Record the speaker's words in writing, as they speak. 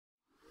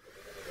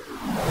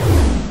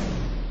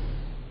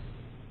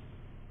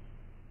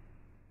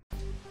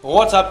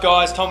What's up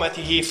guys,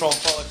 Matthew here from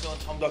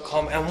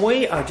phillip.matthew.com, and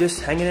we are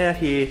just hanging out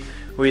here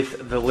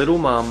with the little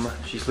mum.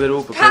 She's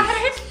little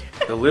because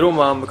the little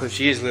mum because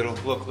she is little.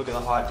 Look at the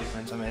height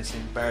difference. I mean, it's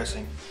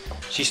embarrassing.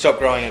 She stopped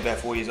growing at about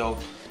 4 years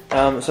old.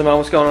 So mum,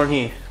 what's going on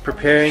here?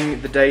 Preparing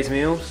the day's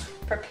meals?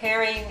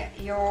 Preparing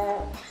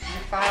your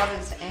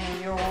father's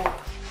and your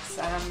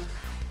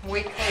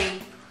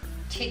weekly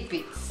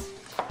tidbits.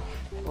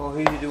 Well,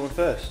 who are you doing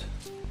first?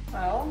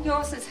 Well,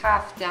 yours is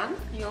half done.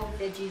 Your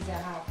veggies are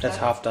half done. That's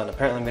half done.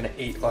 Apparently I'm going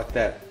to eat like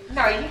that.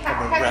 No, you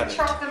haven't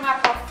chopped them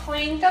up. I've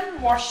cleaned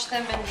them, washed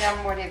them and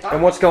done whatever.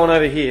 And what's going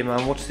over here,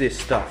 mum? What's this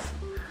stuff?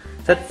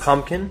 Is that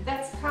pumpkin?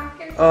 That's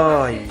pumpkin.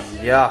 Oh,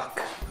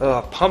 yuck.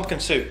 Oh, pumpkin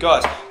soup.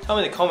 Guys, tell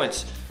me in the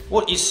comments,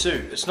 what is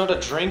soup? It's not a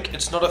drink,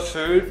 it's not a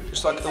food,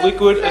 it's like a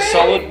liquid, a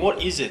solid.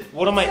 What is it?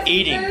 What am I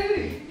eating?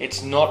 Food.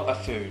 It's not a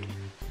food.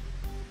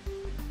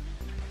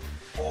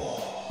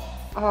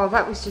 Oh,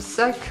 that was just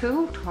so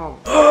cool, Tom.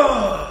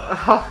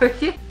 Oh,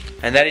 yeah.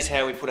 And that is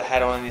how we put a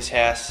hat on in this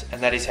house,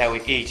 and that is how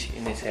we eat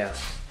in this house.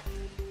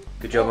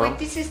 Good job, Mum.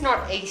 This is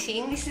not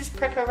eating, this is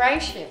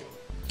preparation.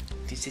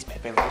 This is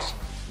preparation.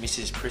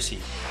 Mrs. Prissy.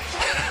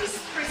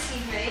 This Prissy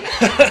me.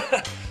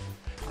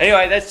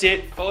 Anyway, that's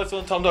it. Follow us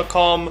on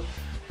tom.com.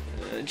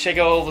 Check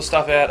all the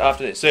stuff out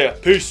after this. See ya.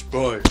 Peace.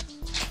 Bye.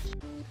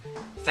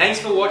 Thanks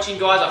for watching,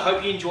 guys. I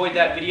hope you enjoyed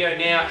that video.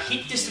 Now,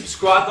 hit the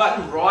subscribe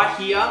button right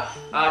here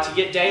to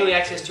get daily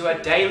access to our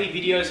daily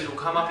videos that will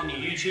come up in your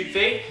YouTube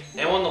feed.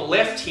 Now, on the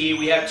left here,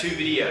 we have 2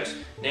 videos.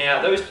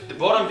 Now, the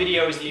bottom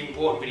video is the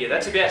important video.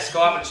 That's about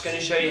Skype. I'm just going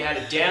to show you how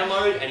to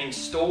download and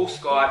install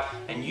Skype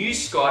and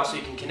use Skype so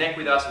you can connect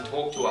with us and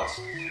talk to us.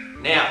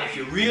 Now, if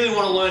you really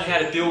want to learn how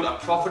to build a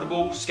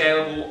profitable,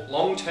 scalable,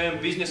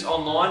 long-term business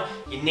online,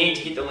 you need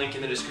to hit the link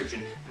in the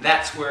description.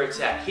 That's where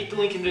it's at. Hit the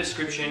link in the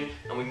description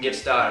and we can get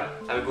started.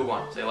 Have a good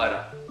one. See you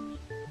later.